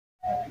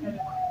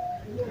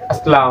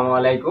আসসালামু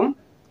আলাইকুম।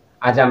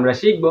 আজ আমরা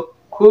শিখব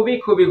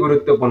খুবই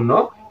গুরুত্বপূর্ণ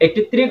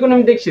একটি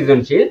ত্রিকোণমিতিক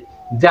সৃজনশীল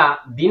যা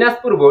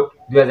দিনাজপুর বোর্ড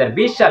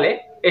 2020 সালে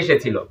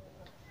এসেছিল।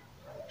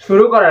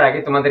 শুরু করার আগে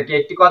তোমাদেরকে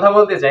একটি কথা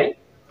বলতে চাই।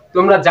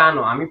 তোমরা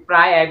জানো আমি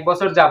প্রায় 1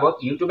 বছর যাবত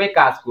ইউটিউবে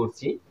কাজ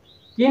করছি,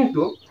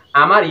 কিন্তু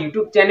আমার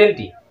ইউটিউব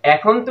চ্যানেলটি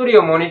এখন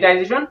তৈরিও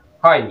মনিটাইজেশন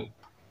হয়নি।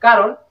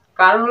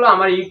 কারণ হলো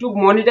আমার ইউটিউব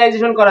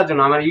মনিটাইজেশন করার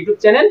জন্য, আমার ইউটিউব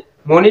চ্যানেল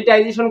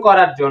মনিটাইজেশন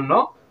করার জন্য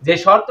যে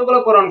শর্তগুলো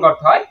পূরণ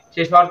করতে হয়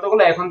সেই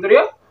শর্তগুলো এখন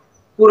তৈরিও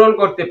পূরণ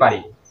করতে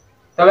পারি।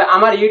 তবে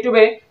আমার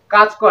ইউটিউবে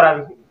কাজ করার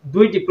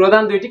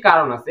প্রধান দুইটি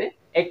কারণ আছে।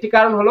 একটি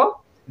কারণ হলো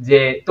যে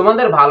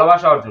তোমাদের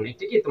ভালোবাসা অর্জন,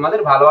 একটি কি তোমাদের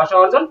ভালোবাসা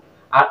অর্জন,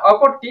 আর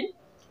অপরটি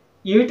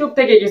ইউটিউব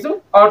থেকে কিছু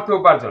অর্থ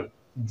উপার্জন।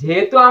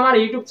 যেহেতু আমার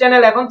ইউটিউব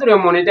চ্যানেল এখন তো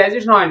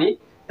মনিটাইজেশন হয়নি,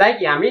 তাই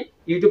কি আমি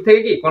ইউটিউব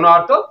থেকে কি কোনো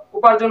অর্থ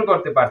উপার্জন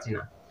করতে পারছি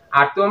না।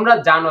 আর তোমরা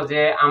জানো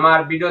যে আমার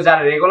ভিডিও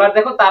যারা রেগুলার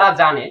দেখো তারা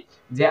জানে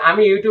যে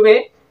আমি ইউটিউবে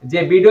যে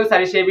ভিডিও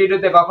ছাড়ি সেই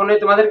ভিডিওতে কখনোই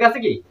তোমাদের কাছে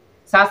কি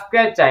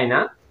সাবস্ক্রাইব চাই না।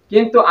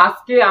 কিন্তু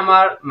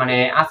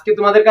আজকে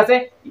তোমাদের কাছে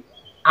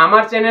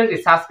আমার চ্যানেলটি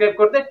সাবস্ক্রাইব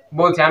করতে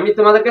বলছে, আমি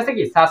তোমাদের কাছে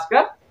কি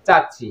সাবস্ক্রাইব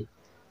চাচ্ছি।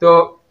 তো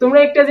তোমরা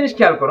একটা জিনিস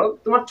খেয়াল করো,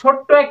 তোমাদের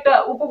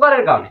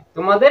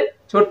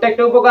ছোট্ট একটা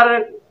উপকার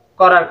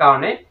করার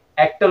কারণে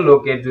একটা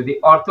লোকের যদি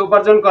অর্থ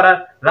উপার্জন করার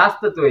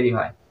রাস্তা তৈরি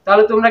হয়,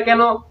 তাহলে তোমরা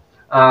কেন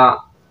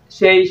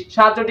সেই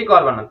সাহায্যটি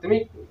করবে না?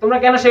 তোমরা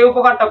কেন সেই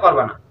উপকারটা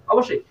করবে না?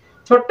 অবশ্যই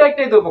ছোট্ট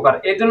একটা উপকার,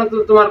 এর জন্য তো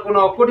তোমার কোনো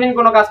কঠিন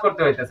কোনো কাজ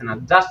করতে হইতেছে না,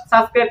 জাস্ট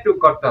সাবস্ক্রাইব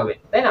করতে হবে,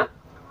 তাই না?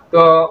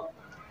 তো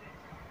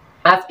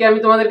আজকে আমি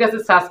তোমাদের কাছে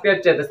সাবস্ক্রাইব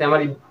চাইতেছি,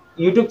 আমার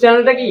ইউটিউব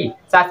চ্যানেলটা কি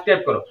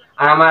সাবস্ক্রাইব করো।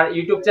 আর আমার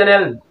ইউটিউব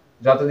চ্যানেল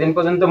যতদিন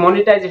পর্যন্ত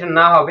মনিটাইজেশন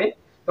না হবে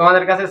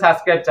তোমাদের কাছে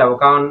সাবস্ক্রাইব চাবো।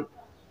 কারণ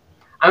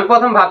আমি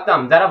প্রথম ভাবতাম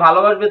যারা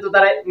ভালোবাসবে তো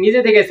তারা নিজে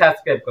থেকে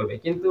সাবস্ক্রাইব করবে,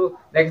 কিন্তু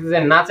দেখছি যে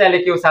না চাইলে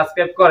কেউ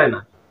সাবস্ক্রাইব করে না।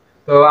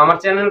 তো আমার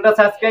চ্যানেলটা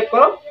সাবস্ক্রাইব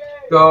করো।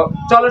 তো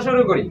চলো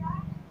শুরু করি।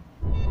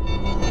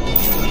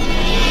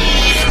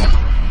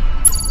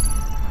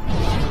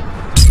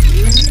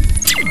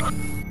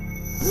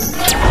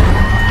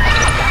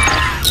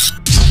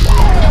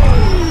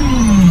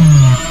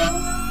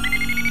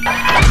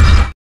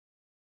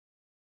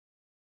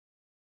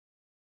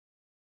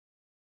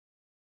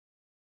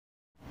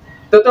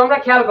 তো তোমরা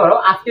খেয়াল করো,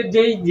 আজকের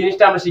যেই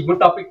জিনিসটা আমরা শিখবো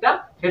টপিকটা,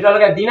 সেটা হলো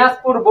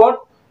দিনাজপুর বোর্ড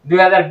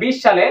 2020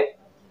 সালে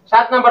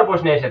 7 নম্বর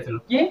প্রশ্নে এসেছিল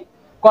কি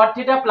cot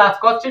θ প্লাস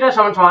cos θ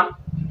সমান সমান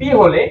p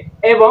হলে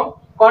এবং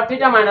cot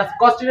θ মাইনাস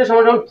cos θ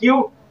সমান সমান q।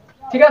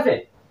 ঠিক আছে,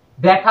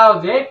 দেখাও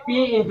যে p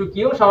ইনটু q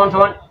সমান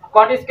সমান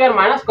cot square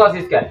minus cos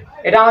square,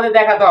 এটা আমাদের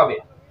দেখাতে হবে।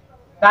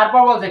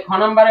 তারপর বলছে খ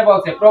নম্বরে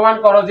বলছে প্রমাণ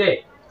করো যে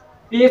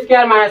p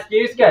square minus q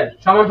square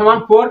সমান সমান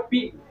 4p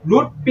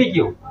রুট pq।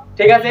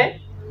 ঠিক আছে,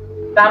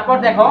 তারপর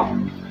দেখো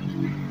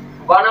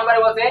গ নম্বরে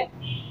বলছে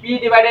p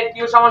ডিভাইডেড q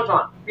সমান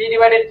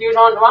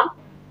সমান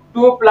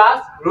 2 প্লাস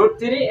রুট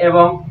 3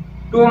 এবং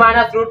 2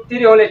 মাইনাস রুট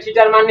 3 হলে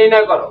থিটার মান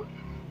নির্ণয় করো।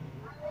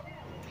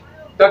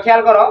 তো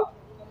খেয়াল করো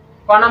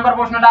ক নাম্বার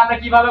প্রশ্নটা আমরা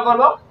কিভাবে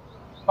করব।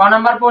 ক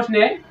নাম্বার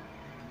প্রশ্নে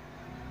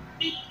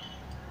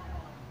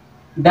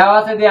দেওয়া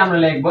আছে দিয়ে আমরা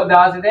লিখব,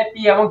 দেওয়া আছে দিয়ে p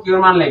এবং q এর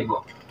মান লিখব।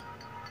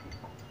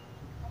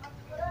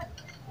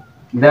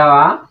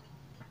 দেওয়া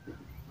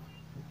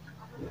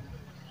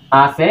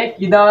আছে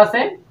কি দেওয়া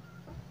আছে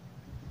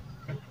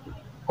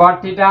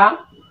cot θ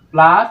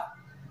প্লাস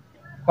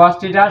cos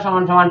θ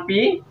সমান সমান p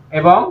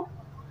এবং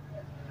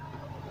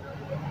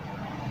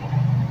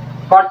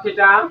cot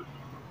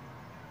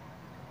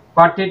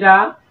θ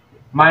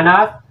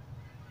মাইনাস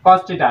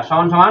cos θ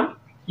সমান সমান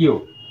q।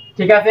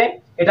 ঠিক আছে,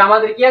 এটা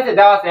আমাদের কি আছে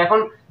দেওয়া আছে। এখন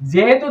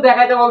যেহেতু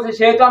দেখাইতে বলছে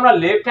সেহেতু আমরা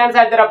লেফট হ্যান্ড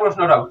সাইড দ্বারা প্রশ্ন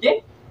উঠাবো। কি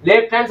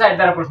লেফট হ্যান্ড সাইড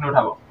দ্বারা প্রশ্ন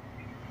উঠাবো,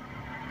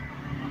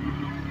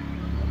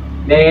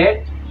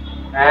 লেফট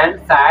হ্যান্ড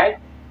সাইড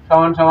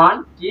সমান সমান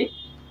কি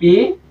p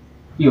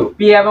q। p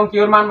এবং q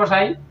এর মান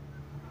বসাই।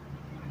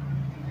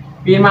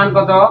 p এর মান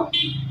কত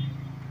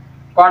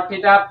cot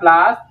θ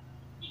plus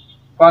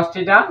cos θ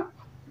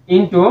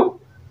into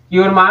q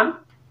এর মান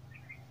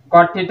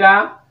cot θ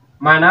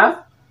মাইনাস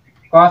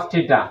cos θ।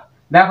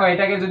 দেখো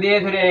এটাকে যদি a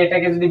ধরে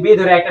এটাকে যদি b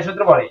ধরে একটা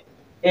সূত্র পড়ে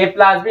a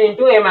plus b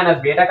into a minus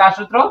b, এটা কার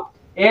সূত্র?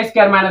 a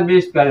square minus b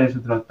square এর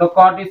সূত্র। তো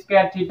cot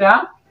square θ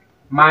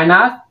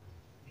minus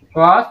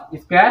cos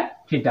square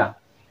θ,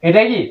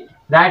 এটা কি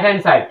রাইট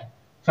হ্যান্ড সাইড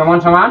সমান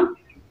সমান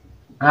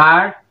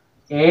আর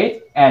এইচ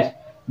এস।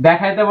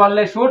 দেখাইতে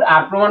বললে শুড,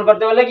 আর প্রমাণ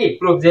করতে বললে কি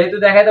প্রুফ। যেহেতু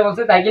দেখাইতে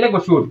বলছে তাই কি লিখবো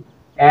should,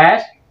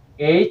 S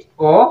H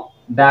O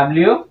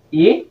W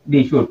E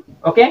D, should.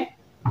 ওকে,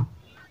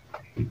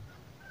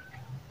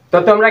 তো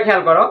তোমরা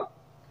খেয়াল করো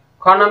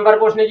খ নাম্বার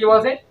প্রশ্নে কি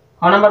বলছে।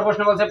 খ নাম্বার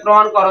প্রশ্নে বলছে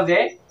প্রমাণ করো যে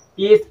p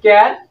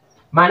square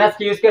minus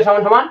q square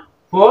সমান সমান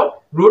 4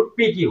 রুট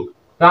pq।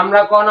 তো আমরা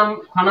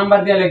খ নাম্বার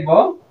দিয়ে লিখবো,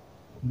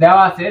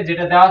 দেওয়া আছে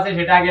যেটা দেওয়া আছে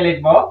সেটা আগে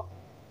লিখবো।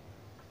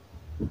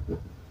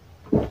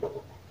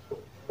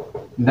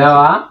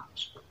 দেওয়া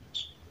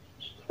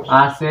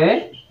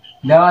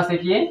আছে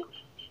কি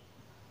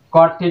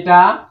cot θ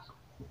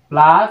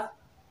প্লাস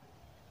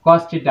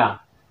cos θ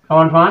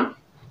সমান সমান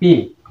p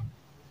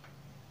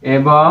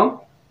এবং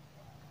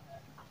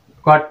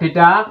cot θ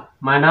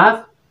মাইনাস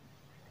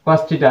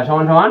cos থিটা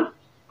সমান সমান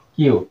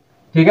কিউ।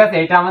 ঠিক আছে,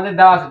 এটা আমাদের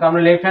দেওয়া আছে। তো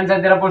আমরা লেফট হ্যান্ড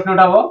সাইড দ্বারা প্রশ্ন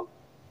উঠাবো।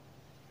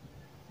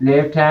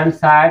 লেফট হ্যান্ড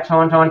সাইড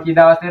সমান সমান কি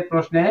দেওয়া আছে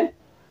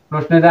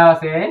প্রশ্নে দেওয়া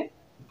আছে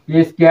P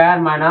square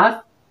minus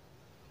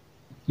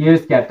Q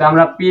square. তো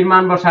আমরা পি এর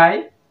মান বসাই।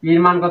 পি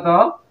এর মান কত?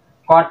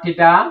 cot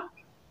theta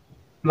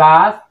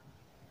plus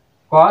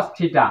cos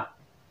theta,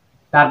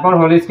 তারপর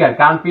হোল স্কয়ার,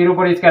 কারণ পি এর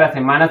উপর স্কয়ার আছে,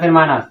 মাইনাসের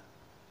মাইনাস,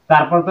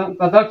 তারপর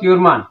কত কিউ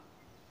এর মান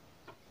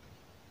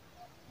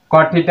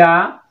cot theta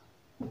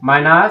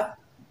minus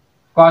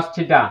cos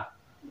theta.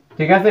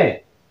 ঠিক আছে,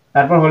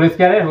 তারপর হোল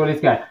স্কয়ারের হোল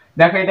স্কয়ার।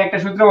 দেখো এটা একটা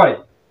সূত্র বলে,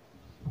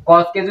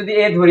 cos কে যদি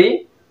a ধরি,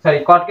 সরি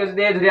cot কে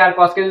যদি a ধরি আর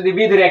cos কে যদি b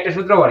ধরি, একটা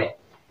সূত্র বলে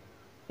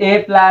a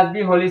plus b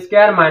whole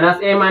square minus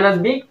a minus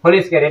b whole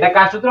square. এটা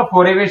কার সূত্র?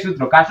 4ab এর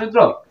সূত্র। কার সূত্র?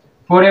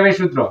 4ab এর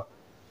সূত্র।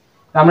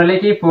 তো আমরা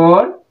লিখি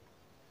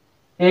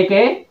 4a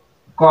কে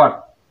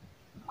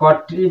cot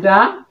theta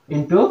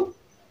into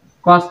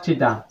cos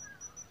theta.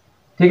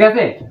 ঠিক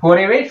আছে,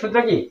 4ab এর সূত্র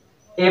কি?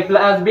 a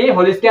plus b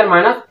whole square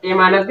minus a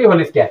minus b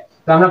whole square.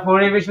 তো আমরা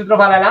 4ab এর সূত্র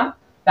ফলাইলাম।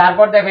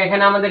 তারপর দেখো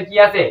এখানে আমাদের কি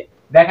আছে,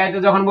 দেখাইতে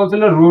যখন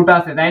বলছিল রুট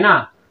আছে, তাই না?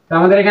 তো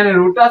আমাদের এখানে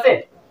রুট আছে,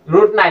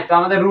 রুট নাই, তো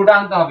আমাদের রুট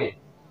আনতে হবে।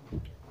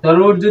 তো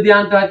রুট যদি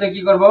আনতে হয় তো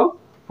কি করব?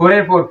 4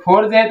 এর 4,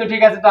 4 যেহেতু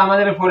ঠিক আছে, তো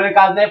আমাদের 4 এর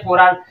কাজ নাই, 4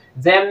 আর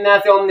যেমনে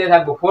আছে অমনে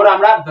থাকবো, 4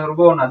 আমরা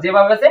ধরবো না,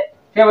 যেভাবে আছে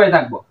সেভাবে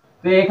থাকবো।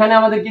 তো এখানে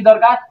আমাদের কি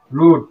দরকার?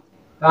 রুট।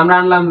 তো আমরা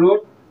আনলাম রুট।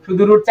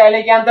 শুধু রুট চাইলে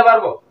কি আনতে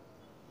পারবো?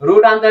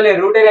 রুট আনতে হলে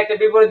রুটের একটা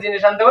বিপরীত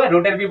জিনিস আনতে হবে।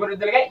 রুটের বিপরীত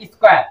দিলে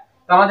স্কয়ার।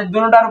 তো আমাদের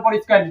দুটোটার উপর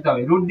স্কয়ার দিতে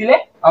হবে। রুট দিলে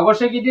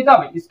অবশ্যই কি দিতে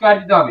হবে? স্কয়ার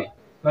দিতে হবে।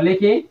 তো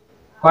লিখি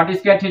cot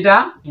square theta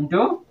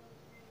into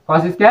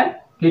cos square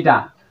theta.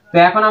 তো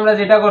এখন আমরা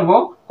যেটা করব,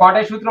 cot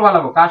এর সূত্র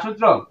ফলাবো। কার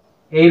সূত্র?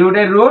 এই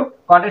রুটের রুট,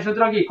 cot এর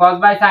সূত্র কি? cos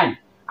by sin।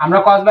 আমরা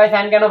cos বাই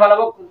sin কেন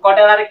ফলাবো? cot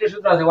এর আরেকটা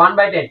সূত্র আছে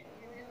 1/10,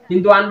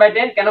 কিন্তু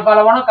 1/10 কেন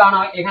ফলাবো না? কারণ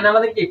এখানে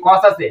আমাদের কি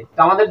cos আছে। তো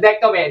আমাদের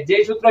দেখতে হবে যে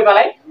সূত্র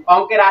ফলাই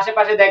অঙ্কের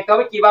আশেপাশে দেখতে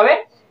হবে কিভাবে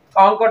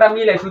অঙ্কটা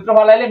মিলে, সূত্র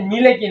ফলাইলে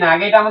মিলে কিনা,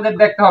 আগে এটা আমাদের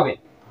দেখতে হবে।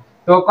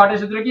 তো cot এর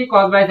সূত্র কি?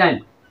 cos by sin,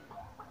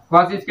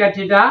 cos square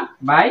theta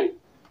by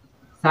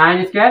sin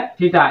square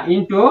theta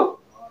into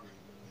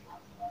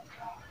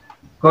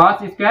cos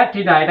square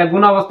theta. এটা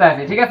গুণ অবস্থায়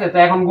আছে। ঠিক আছে, তো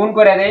এখন গুণ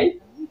করে দেই।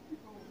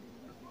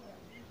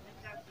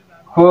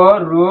 4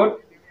 রুট,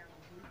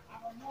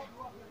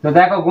 তো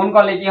দেখো গুণ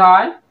করলে কি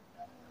হয়,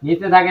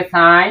 নিচে থাকে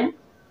sin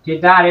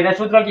থিটা, আর এটা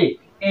সূত্র কি?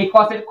 এই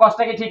cos এর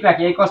cosটাকে ঠিক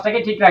রাখি, এই cosটাকে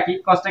ঠিক রাখি,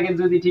 cosটাকে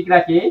যদি ঠিক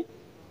রাখি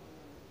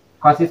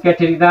cos স্কয়ার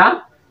থিটা।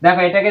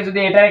 দেখো এটাকে যদি,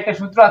 এটার একটা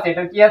সূত্র আছে,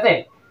 এটার কি আছে?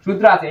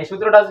 সূত্র আছে। এই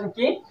সূত্রটা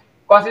কি?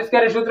 cos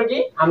স্কয়ারের সূত্র কি?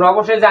 আমরা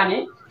অবশ্যই জানি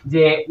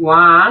যে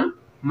 1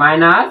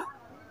 মাইনাস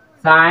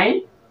sin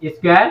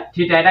স্কয়ার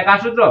থিটা। এটা কার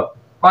সূত্র?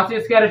 cos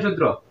স্কয়ারের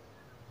সূত্র।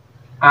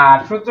 আর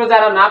সূত্র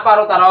যারা না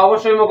পারো তারা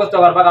অবশ্যই মুখস্থ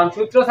করবা, কারণ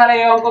সূত্র ছাড়া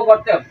এই অঙ্ক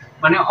করতে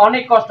মানে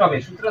অনেক কষ্ট হবে।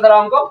 সূত্র ছাড়া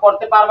অঙ্ক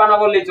করতে পারবা না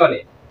বললেই চলে।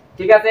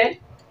 ঠিক আছে,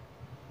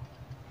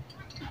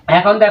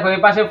 এখন দেখো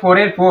এই পাশে 4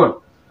 এর 4,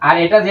 আর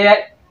এটা যে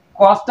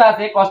cosটা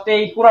আছে, cosটা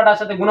এই পুরোটার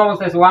সাথে গুণ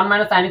অবস্থায় আছে, 1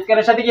 মাইনাস sin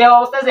স্কয়ারের সাথে কি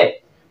অবস্থায় আছে?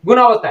 গুণ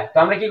অবস্থায়। তো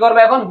আমরা কি করব?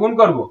 এখন গুণ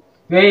করব।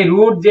 তো এই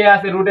রুট যে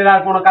আছে, রুটের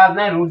আর কোনো কাজ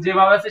নাই, রুট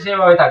যেভাবে আছে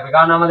সেভাবে থাকবে,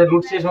 কারণ আমাদের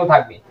রুট শেষও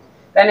থাকবে,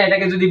 তাই না?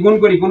 এটাকে যদি গুণ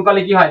করি, গুণ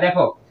করলে কি হয়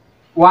দেখো,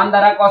 1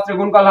 দ্বারা cos এর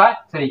গুণ করলে হয়,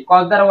 সরি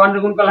cos দ্বারা 1 এর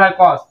গুণ করলে হয়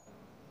cos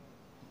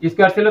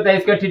স্কয়ার ছিল, তাই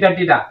স্কয়ার থিটা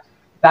থিটা।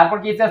 তারপর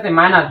কি আছে?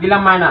 মাইনাস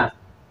দিলাম মাইনাস।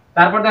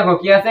 তারপর দেখো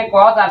কি আছে?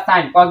 cos আর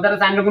sin, cos দ্বারা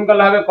sin এর গুণ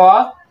করলে হবে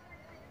cos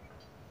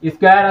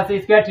স্কয়ার আছে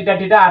স্কয়ার থিটা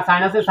থিটা, আর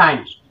sin আছে sin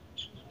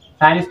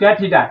স্কয়ার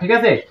থিটা। ঠিক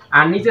আছে,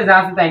 আর নিচে যা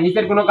আছে তাই,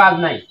 নিচের কোনো কাজ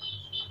নাই।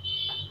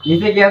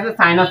 নিচে কি আছে?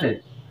 sin আছে,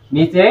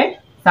 নিচে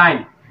sin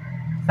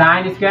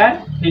স্কয়ার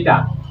থিটা।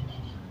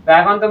 তো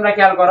এখন তোমরা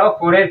খেয়াল করো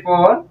 4 এর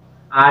 4,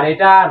 আর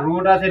এটা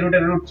রুট আছে,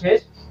 রুটের রুট শেষ।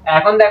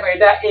 এখন দেখো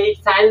এটা এই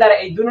sin দ্বারা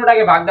এই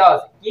দুটোটাকে ভাগ দেওয়া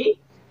আছে, কি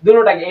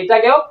দুটোটাকে,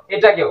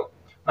 এটাকেও,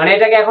 মানে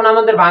এটাকে এখন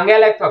আমাদের ভাঙিয়ে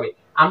লিখতে হবে।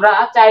 আমরা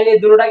চাইলে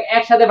দুটোটাকে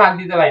একসাথে ভাগ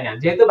দিতে পারি না,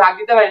 যেহেতু ভাগ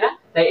দিতে পারি না,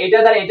 তাই এটা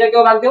দ্বারা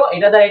এটাকেও ভাগ দেব,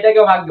 এটা দ্বারা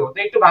এটাকেও ভাগ দেব। তো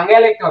একটু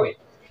ভাঙিয়ে লিখতে হবে।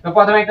 তো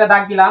প্রথমে একটা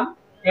দাগ দিলাম,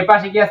 এর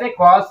পাশে কি আছে?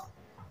 cos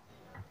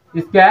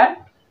স্কয়ার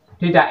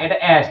থিটা, এটা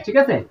s। ঠিক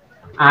আছে,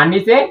 আর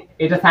নিচে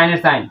এটা sin এর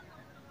sin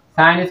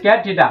স্কয়ার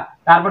থিটা।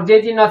 তারপর যে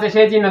চিহ্ন আছে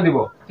সেই চিহ্ন দিব।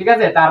 ঠিক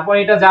আছে, তারপর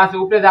এটা যা আছে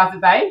উপরে যা আছে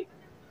তাই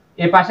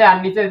এই পাশে, আর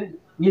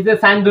নিচে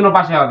sin দুনো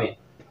পাশে হবে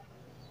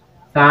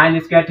sin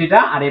স্কয়ার থিটা,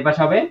 আর এই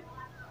পাশে হবে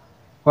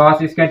cos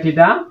square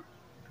theta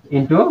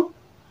into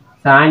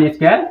sin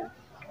square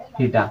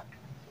theta.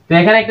 তো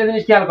এখানে একটা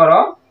জিনিস খেয়াল করো,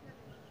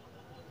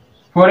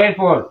 4 এর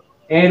 4,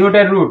 এই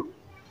রুটের রুট,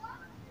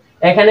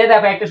 এখানে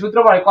দেখো একটা সূত্র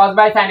পড়ে cos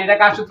বাই sin। এটা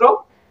কার সূত্র?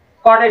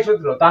 cot এর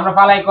সূত্র। তো আমরা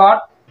ফালাই cot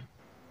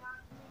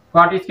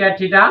স্কয়ার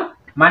থিটা,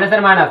 মাইনাস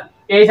এর মাইনাস,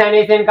 এই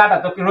sin কাটা,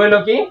 তো রইলো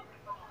কি?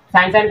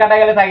 sin কাটা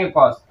গেলে থাকে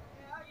cos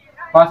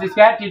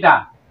স্কয়ার থিটা।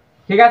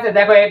 ঠিক আছে,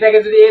 দেখো এটাকে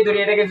যদি a ধরি,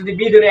 এটাকে যদি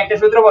b ধরি, একটা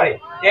সূত্র পড়ে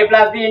a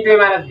plus b into a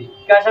minus b।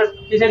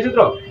 কিসের সূত্র?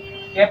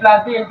 a plus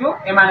b into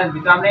a minus b।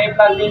 তো আমরা a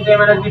plus b into a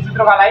minus b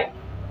সূত্র ফালাই,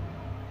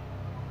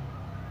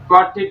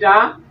 cot theta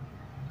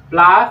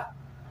plus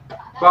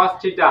cos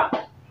theta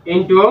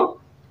into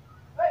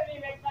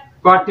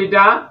cot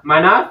theta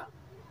minus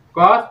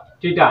cos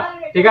theta.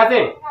 ঠিক আছে,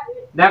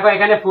 দেখো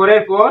এখানে 4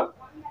 এর 4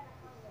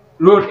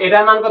 রুট,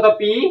 এটার মান কত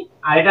পি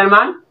আর এটার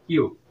মান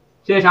কিউ।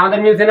 শেষ, আমাদের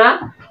মিলছে না?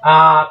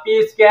 P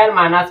square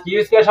minus Q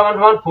square সমান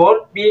সমান 4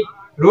 পি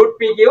রুট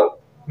পি কিউ।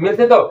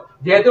 মিলছে তো?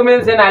 যেহেতু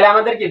মিলছে, নাহলে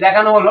আমাদের কি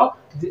দেখানো হলো,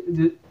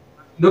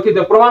 দুঃখিত,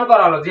 প্রমাণ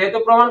করা হলো। যেহেতু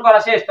প্রমাণ করা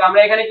শেষ, তো আমরা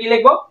এখানে কি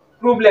লিখবো?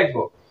 প্রুফ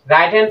লিখবো।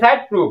 Right hand side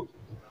proof.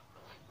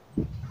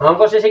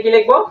 অঙ্ক শেষে কি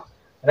লিখবো?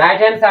 রাইট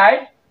হ্যান্ড সাইড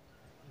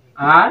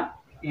আর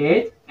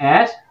এইচ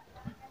এস,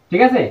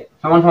 ঠিক আছে,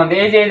 সমান সমান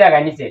এই যে এই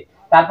জায়গায় নিচে,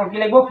 তারপর কি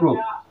লিখবো? প্রুফ,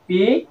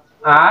 পি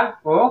আর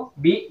ও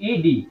বি ই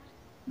ডি।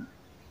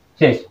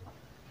 শেষ।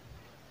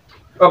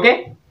 ওকে,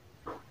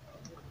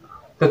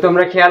 তো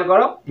তোমরা খেয়াল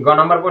করো গ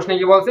নাম্বার প্রশ্নে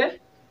কি বলছে।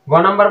 গ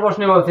নাম্বার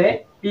প্রশ্নে বলছে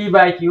পি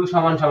বাই কিউ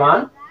সমান সমান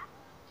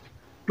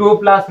 2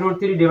 plus root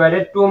 3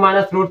 divided 2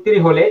 minus root 3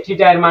 হলে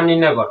থিটা এর মান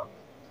নির্ণয় করো।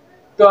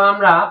 তো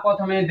আমরা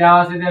প্রথমে দেওয়া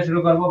আছে দিয়ে শুরু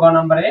করব। গ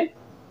নম্বরে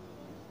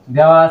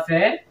দেওয়া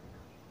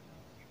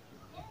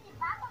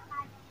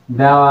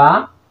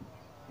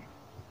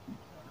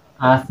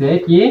আছে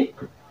কি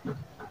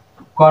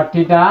cot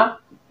theta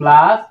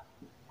plus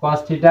cos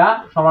theta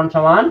সমান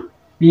সমান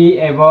p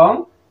এবং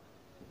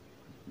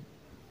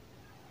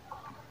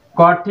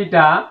cot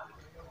theta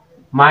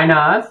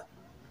minus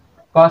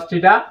cos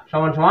theta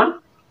সমান সমান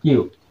q।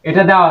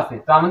 এটা দেওয়া আছে।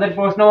 তো আমাদের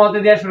প্রশ্ন মতে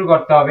দিয়ে শুরু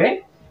করতে হবে,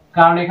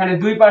 কারণ এখানে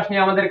দুই পাশ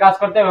নিয়ে আমাদের কাজ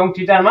করতে হবে এবং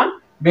থিটার মান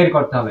বের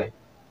করতে হবে।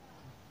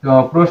 তো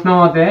প্রশ্ন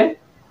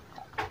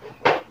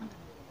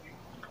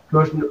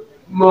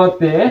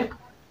মতে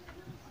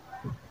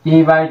p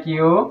বাই q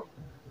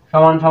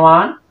সমান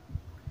সমান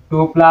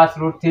 2 প্লাস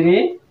রুট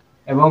 3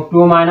 এবং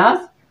 2 মাইনাস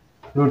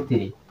রুট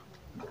 3।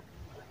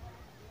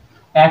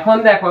 এখন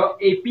দেখো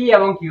এই p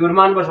এবং q এর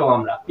মান বসাবো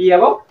আমরা। p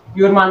এবং q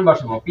এর মান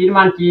বসাবো। p এর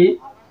মান কি?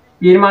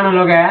 p এর মান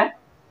হলো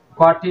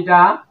cot theta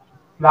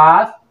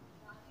plus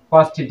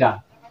cos theta,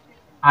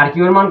 আর q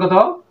এর মান কত?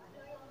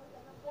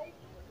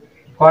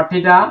 cot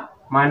theta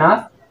minus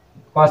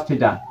cos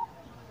theta.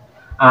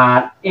 আর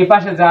এই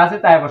পাশে যা আছে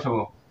তাই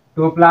বসাবো।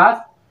 2 প্লাস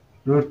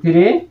রুট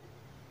 3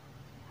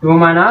 2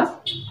 মাইনাস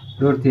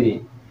রুট 3।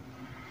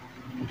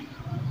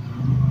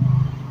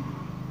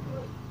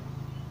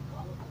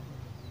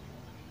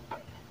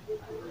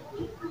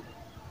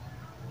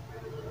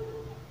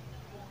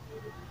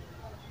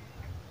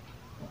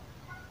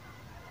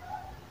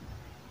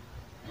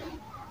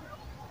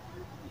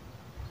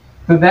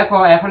 তো দেখো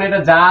এখন এটা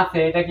যা আছে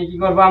এটাকে কি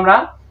করব আমরা?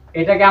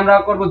 এটাকে আমরা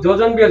করব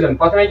যোজন বিয়োজন।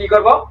 প্রথমে কি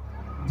করব?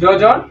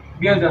 যোজন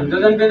বিয়োজন।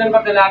 যোজন বিয়োজন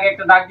করতে হলে আগে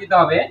একটা দাগ দিতে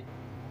হবে,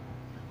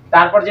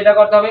 তারপর যেটা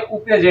করতে হবে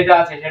উপরে যেটা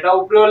আছে সেটা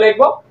উপরেও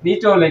লিখবো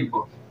নিচেও লিখবো।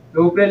 তো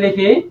উপরে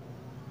লিখি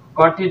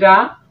cot theta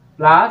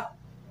plus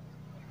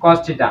cos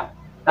theta,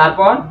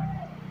 তারপর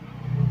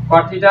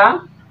cot theta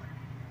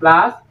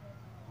plus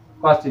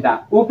cos theta.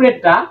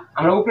 উপরেরটা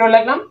আমরা উপরেও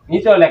লিখলাম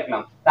নিচেও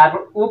লিখলাম, তারপর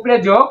উপরে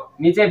যোগ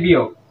নিচে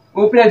বিয়োগ,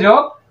 উপরে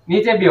যোগ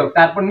নিচে বিয়োগ,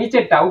 তারপর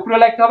নিচেরটা উপরেও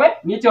লিখতে হবে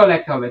নিচেও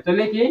লিখতে হবে। তো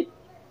লিখি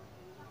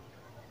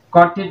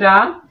cot theta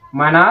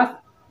minus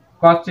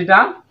cos theta,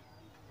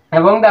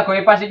 এবং দেখো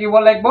এই পাশে কি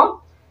বল লিখবো?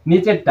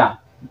 নিচেরটা।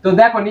 তো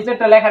দেখো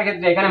নিচেরটা লেখার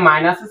ক্ষেত্রে এখানে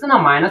মাইনাস আছে না,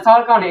 মাইনাস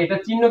হওয়ার কারণে এটা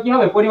চিহ্ন কি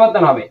হবে?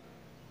 পরিবর্তন হবে।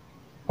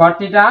 cot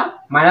থিটা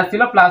মাইনাস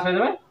ছিল প্লাস হয়ে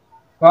যাবে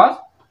cos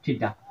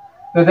থিটা।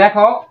 তো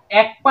দেখো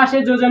এক পাশে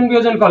যোজন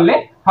বিয়োজন করলে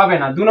হবে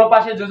না, দুনো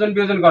পাশে যোজন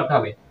বিয়োজন করতে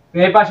হবে। তো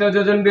এই পাশেও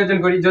যোজন বিয়োজন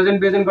করি। যোজন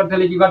বিয়োজন করতে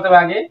হলে কি করতে হবে?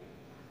 আগে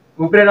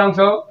উপরের অংশ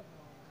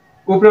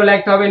উপরেও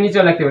লিখতে হবে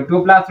নিচেও লিখতে হবে। 2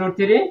 প্লাস রুট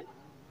 3,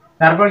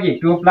 তারপর কি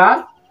 2 প্লাস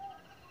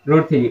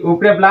রুট 3,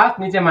 উপরে প্লাস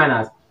নিচে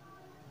মাইনাস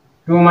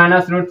 2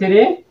 মাইনাস রুট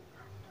 3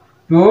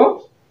 2।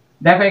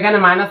 দেখো এখানে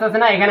মাইনাস আছে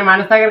না, এখানে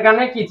মাইনাস থাকার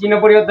কারণে কি চিহ্ন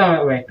পরিবর্তন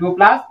হবে 2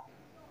 প্লাস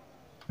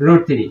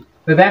রুট 3।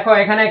 তো দেখো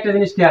এখানে একটা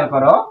জিনিস খেয়াল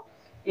করো,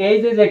 এই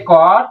যে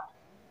cot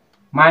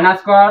minus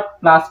cot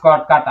plus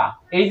cot কাটা,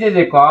 এই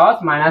যে cos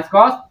minus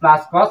cos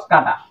plus cos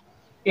কাটা,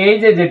 এই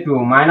যে 2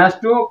 মাইনাস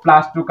 2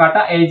 প্লাস 2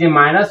 কাটা, এই যে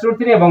মাইনাস রুট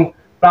 3 এবং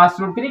প্লাস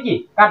রুট 3 কি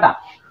কাটা।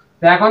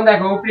 তো এখন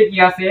দেখো উপরে কি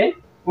আছে?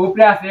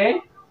 উপরে আছে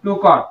 2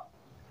 cot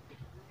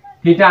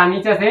থিটা,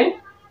 নিচে আছে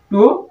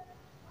 2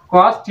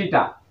 cos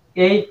থিটা।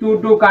 এই 2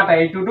 2 কাটা,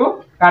 এই 2 2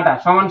 কাটা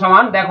সমান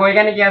সমান দেখো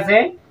এখানে কি আছে?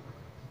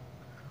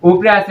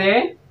 উপরে আছে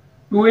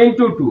 2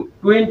 ইনটু 2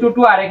 2 ইনটু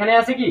 2, আর এখানে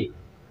আছে কি?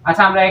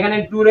 আচ্ছা আমরা এখানে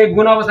 2 এর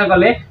গুণ অবস্থা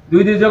করলে 2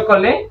 2 যোগ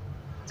করলে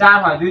 4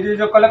 হয়। 2 2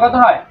 যোগ করলে কত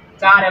হয়?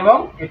 4, এবং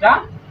এটা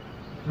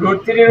রুট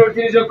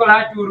 3 যোগ করলে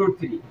হয় 2 রুট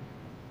 3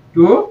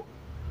 2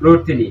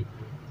 রুট 3।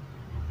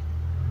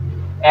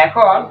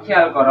 এখন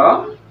খেয়াল করো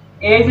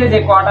এই যে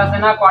cot আছে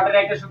না, cot এর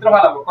একটা সূত্র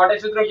ভালো। cot এর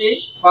সূত্র কি?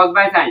 cos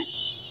by sin,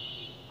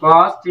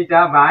 cos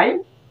theta by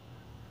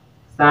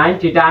sin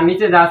theta, আর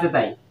নিচে যা আছে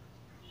তাই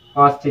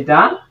cos থিটা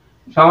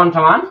সমান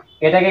সমান,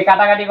 এটাকে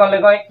কাটাকাটি করলে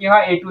কি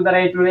হয়? এই 2 দ্বারা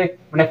এই 2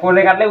 মানে 4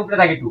 এ কাটলে উপরে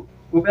থাকে 2,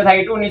 উপরে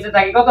থাকে 2, নিচে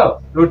থাকে কত?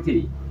 রুট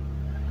 3।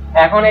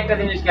 এখন একটা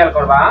জিনিস খেয়াল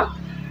করবা,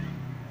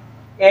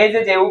 এই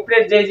যে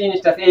উপরের যে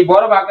জিনিসটা আছে এই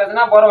বড় ভাগটা আছে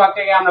না, বড়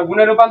ভাগটাকে আমরা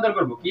গুণে রূপান্তর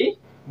করব। কি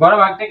বড়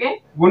ভাগটাকে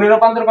গুণে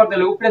রূপান্তর করতে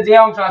হলে উপরে যে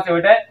অংশ আছে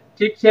ওটা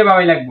ঠিক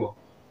সেভাবেই লিখবো,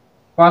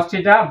 cos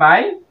theta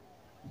by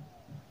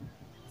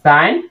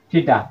sin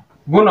theta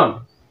গুণন।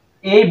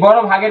 এই বড়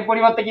ভাগের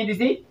পরিবর্তে কি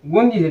দিছি?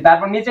 গুণ দিছি,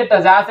 তারপর নিচেরটা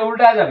যা আছে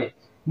উল্টা যাবে।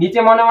 নিচে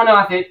মনে মনে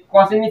আছে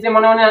cos এর নিচে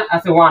মনে মনে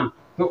আছে 1,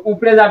 তো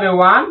উপরে যাবে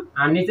 1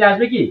 আর নিচে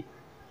আসবে কি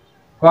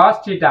cos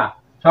থিটা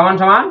সমান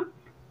সমান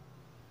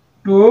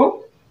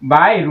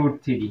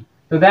 2/√3।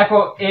 তো দেখো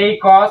এই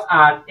cos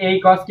আর এই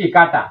cos কি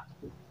কাটা,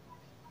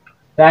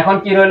 তো এখন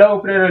কি রইলো,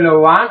 উপরে রইলো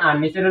 1 আর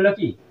নিচে রইলো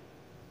কি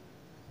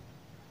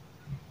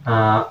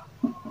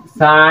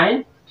sin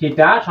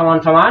থিটা সমান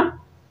সমান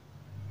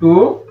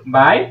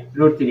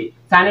 2/√3।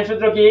 sin এর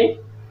সূত্র কি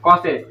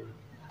cos s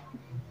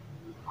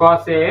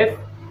cos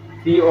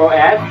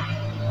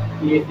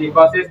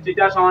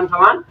থিটা সমান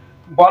সমান,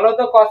 বলো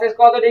তো cos s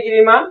কত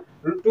ডিগ্রির মান,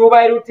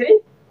 2/√3।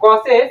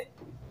 cos s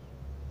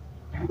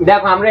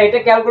দেখো আমরা এটা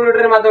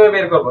ক্যালকুলেটরের মাধ্যমে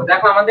বের করব।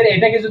 দেখো আমাদের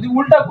এটাকে যদি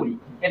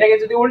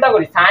উল্টা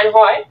করি sin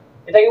হয়,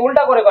 এটাকে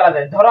উল্টা করে করা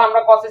যায়। ধরো আমরা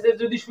cos s এর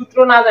যদি সূত্র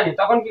না জানি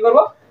তখন কি করব,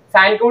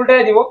 sin কে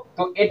উল্টায় দিব,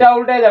 তো এটা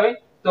উল্টায় যাবে।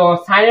 তো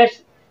sin এর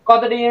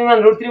কত ডিগ্রির মান,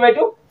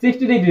 √3/2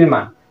 60 ডিগ্রির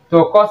মান। তো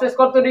cos s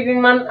কত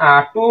ডিগ্রির মান,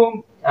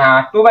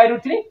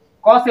 2/√3।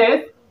 cos s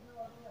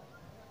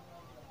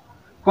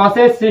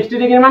 60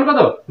 ডিগ্রির মান কত,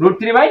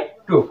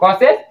 √3/2।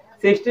 cos s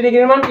 60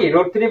 ডিগ্রির মান কি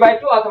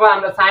 √3/2, অথবা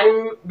আমরা sin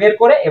বের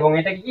করে এবং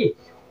এটা কি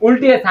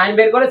উল্টিয়ে sin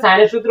বের করে sin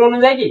এর সূত্র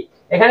অনুযায়ী কি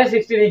এখানে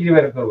 60 ডিগ্রি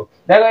বের করব।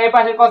 দেখো এই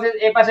পাশের cos s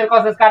এই পাশের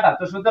cos s কাটা,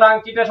 তো সুতরাং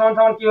থিটা সমান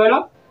সমান কি হলো,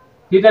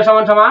 থিটা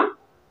সমান সমান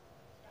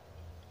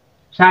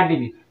 60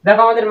 ডিগ্রি।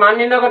 দেখো আমাদের মান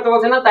নির্ণয় করতে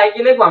বলছে না, তাই কি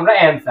লিখবো আমরা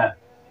অ্যানসার।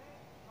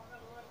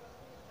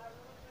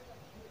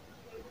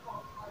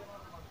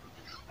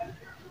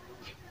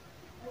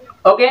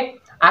 ওকে,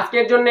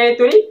 আজকের জন্য এই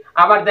তৈরি,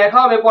 আবার দেখা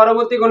হবে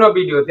পরবর্তী কোনো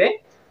ভিডিওতে।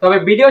 তবে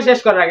ভিডিও শেষ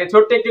করার আগে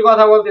ছোট্ট একটি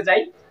কথা বলতে চাই,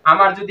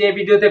 আমার যদি এই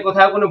ভিডিওতে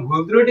কোথাও কোনো ভুল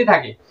ত্রুটি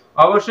থাকে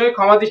অবশ্যই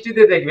ক্ষমা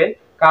দৃষ্টিতে দেখবেন,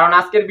 কারণ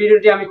আজকের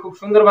ভিডিওটি আমি খুব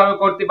সুন্দরভাবে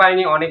করতে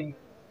পারিনি, অনেক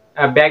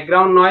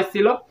ব্যাকগ্রাউন্ড নয়েজ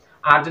ছিল।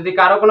 আর যদি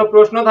কারো কোনো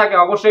প্রশ্ন থাকে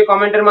অবশ্যই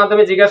কমেন্টের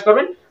মাধ্যমে জিজ্ঞাসা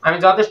করবেন, আমি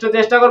যথেষ্ট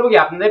চেষ্টা করব কি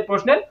আপনাদের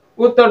প্রশ্নের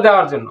উত্তর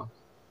দেওয়ার জন্য।